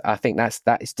back. So I think that's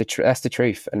the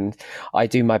truth. And I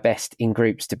do my best in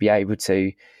groups to be able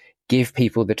to give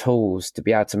people the tools to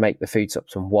be able to make the food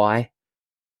stops and why.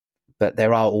 But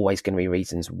there are always going to be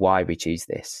reasons why we choose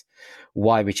this,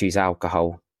 why we choose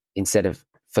alcohol instead of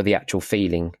for the actual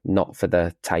feeling, not for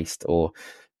the taste or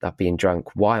that being drunk.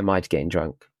 Why am I getting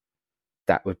drunk?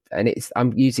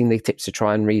 I'm using the tips to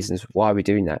try and reasons why we're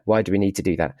doing that. Why do we need to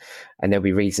do that? And there'll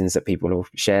be reasons that people will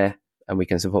share, and we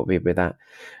can support people with that.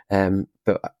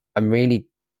 But I'm really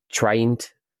trained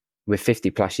with 50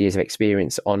 plus years of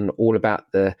experience on all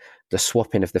about the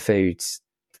swapping of the foods,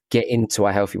 get into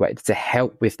a healthy weight to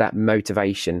help with that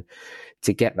motivation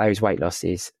to get those weight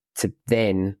losses, to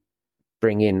then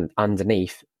bring in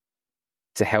underneath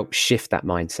to help shift that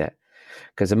mindset.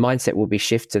 Because the mindset will be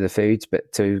shift to the foods,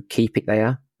 but to keep it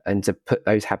there and to put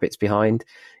those habits behind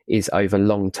is over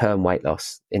long-term weight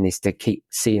loss, and is to keep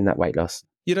seeing that weight loss.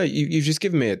 You know, you've just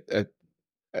given me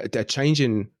a change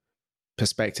in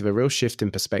perspective, a real shift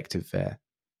in perspective there,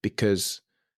 because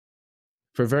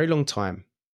for a very long time,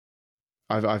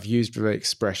 I've used the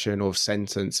expression or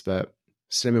sentence that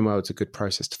Slimming World's a good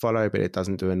process to follow, but it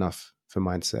doesn't do enough for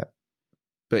mindset.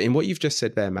 But in what you've just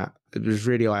said there, Matt, it was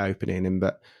really eye-opening in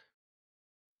that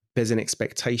there's an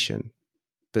expectation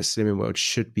that Slimming World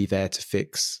should be there to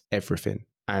fix everything.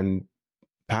 And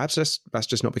perhaps that's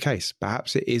just not the case.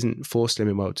 Perhaps it isn't for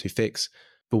Slimming World to fix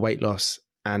the weight loss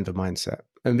and the mindset.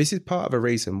 And this is part of a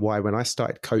reason why when I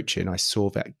started coaching, I saw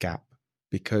that gap.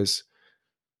 Because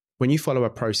when you follow a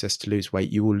process to lose weight,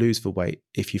 you will lose the weight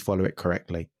if you follow it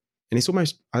correctly. And it's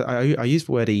almost, I use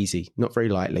the word easy, not very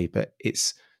lightly, but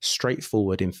it's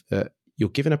straightforward in that you're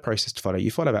given a process to follow.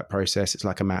 You follow that process, it's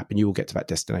like a map, and you will get to that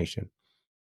destination.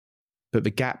 But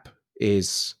the gap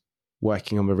is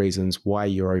working on the reasons why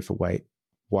you're overweight,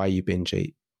 why you binge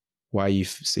eat, why you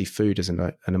see food as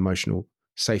an emotional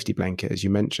safety blanket, as you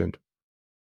mentioned.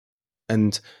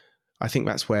 And I think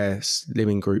that's where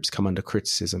slimming groups come under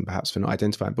criticism, perhaps for not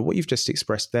identifying. But what you've just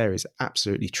expressed there is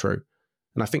absolutely true.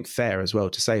 And I think fair as well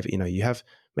to say that, you know, you have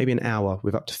maybe an hour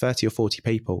with up to 30 or 40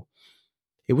 people.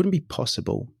 It wouldn't be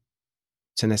possible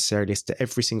to necessarily listen to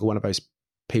every single one of those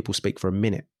people speak for a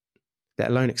minute, let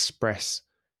alone express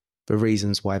the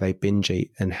reasons why they binge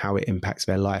eat and how it impacts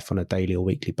their life on a daily or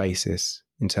weekly basis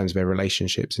in terms of their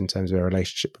relationships, in terms of their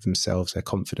relationship with themselves, their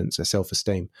confidence, their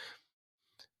self-esteem.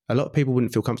 A lot of people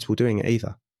wouldn't feel comfortable doing it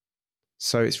either.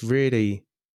 So it's really,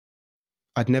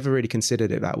 I'd never really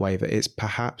considered it that way, that it's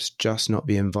perhaps just not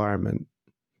the environment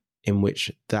in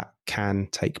which that can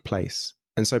take place.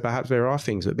 And so perhaps there are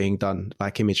things that are being done,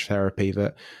 like image therapy,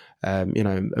 that,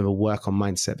 a work on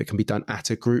mindset that can be done at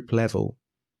a group level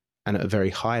and at a very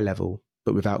high level,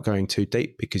 but without going too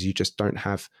deep, because you just don't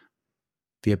have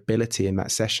the ability in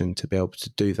that session to be able to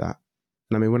do that.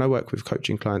 And I mean, when I work with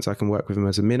coaching clients, I can work with them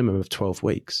as a minimum of 12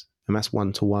 weeks. And that's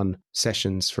one-to-one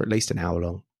sessions for at least an hour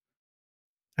long.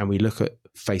 And we look at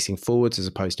facing forwards as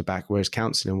opposed to back, whereas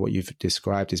counseling, what you've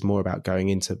described, is more about going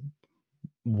into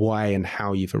why and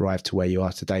how you've arrived to where you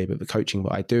are today. But the coaching,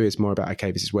 what I do, is more about,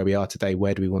 okay, this is where we are today.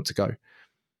 Where do we want to go?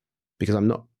 Because I'm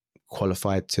not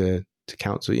qualified to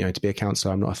counsel, to be a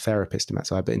counselor. I'm not a therapist in that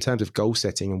side. But in terms of goal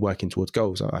setting and working towards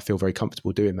goals, I feel very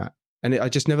comfortable doing that. And I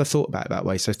just never thought about it that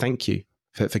way. So thank you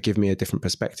for giving me a different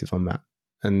perspective on that.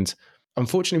 And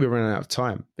unfortunately, we're running out of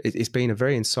time. It's been a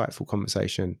very insightful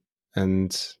conversation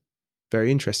and very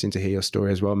interesting to hear your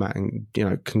story as well, Matt. And,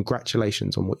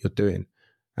 congratulations on what you're doing.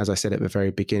 As I said at the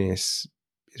very beginning, it's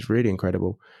really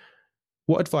incredible.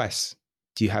 What advice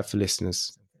do you have for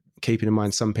listeners? Keeping in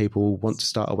mind, some people want to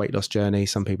start a weight loss journey.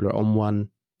 Some people are on one.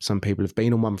 Some people have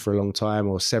been on one for a long time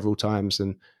or several times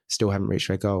and still haven't reached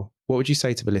their goal. What would you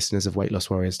say to the listeners of Weight Loss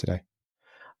Warriors today?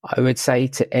 I would say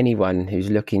to anyone who's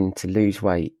looking to lose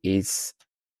weight is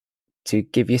to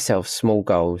give yourself small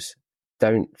goals.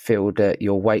 Don't feel that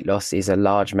your weight loss is a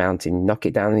large mountain. Knock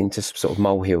it down into sort of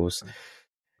molehills.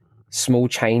 Small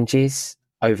changes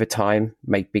over time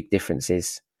make big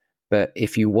differences. But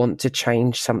if you want to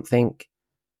change something,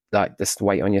 like the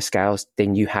weight on your scales,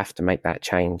 then you have to make that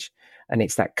change. And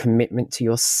it's that commitment to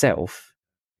yourself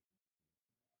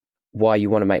why you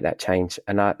want to make that change.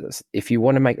 And if you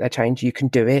want to make that change, you can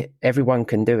do it. Everyone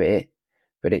can do it.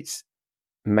 But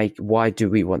why do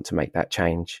we want to make that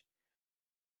change?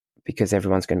 Because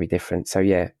everyone's going to be different. So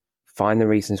yeah, find the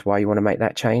reasons why you want to make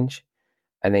that change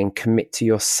and then commit to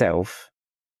yourself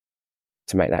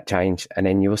to make that change. And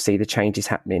then you'll see the changes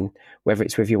happening, whether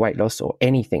it's with your weight loss or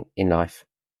anything in life.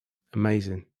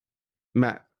 Amazing.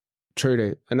 Matt,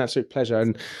 truly an absolute pleasure.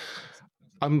 And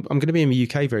I'm going to be in the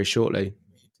UK very shortly.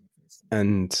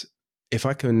 And if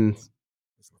it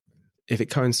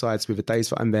coincides with the days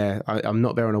that I'm there, I'm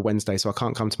not there on a Wednesday, so I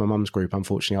can't come to my mum's group,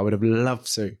 unfortunately. I would have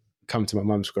loved to come to my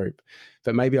mum's group,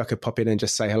 but maybe I could pop in and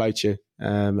just say hello to you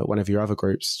at one of your other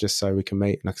groups, just so we can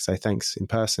meet and I could say thanks in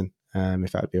person,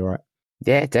 if that would be all right.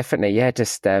 Yeah, definitely. Yeah,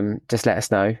 just let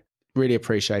us know. Really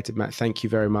appreciate it, Matt. Thank you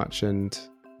very much. And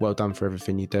well done for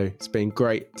everything you do. It's been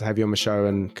great to have you on the show,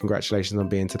 and congratulations on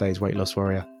being today's weight loss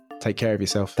warrior. Take care of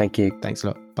yourself. Thank you. Thanks a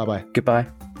lot. Bye-bye. Goodbye.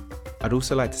 I'd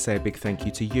also like to say a big thank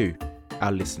you to you,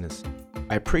 our listeners.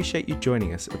 I appreciate you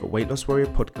joining us at the Weight Loss Warrior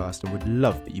podcast and would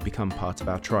love that you become part of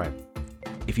our tribe.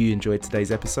 If you enjoyed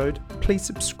today's episode, please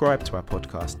subscribe to our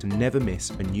podcast to never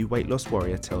miss a new weight loss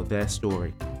warrior tell their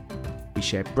story. We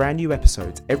share brand new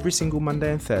episodes every single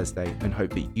Monday and Thursday and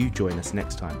hope that you join us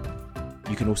next time.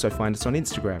 You can also find us on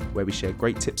Instagram, where we share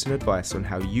great tips and advice on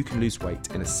how you can lose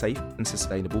weight in a safe and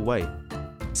sustainable way.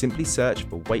 Simply search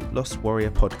for Weight Loss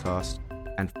Warrior Podcast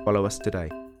and follow us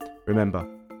today. Remember,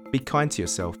 be kind to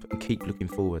yourself and keep looking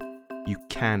forward. You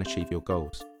can achieve your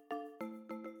goals.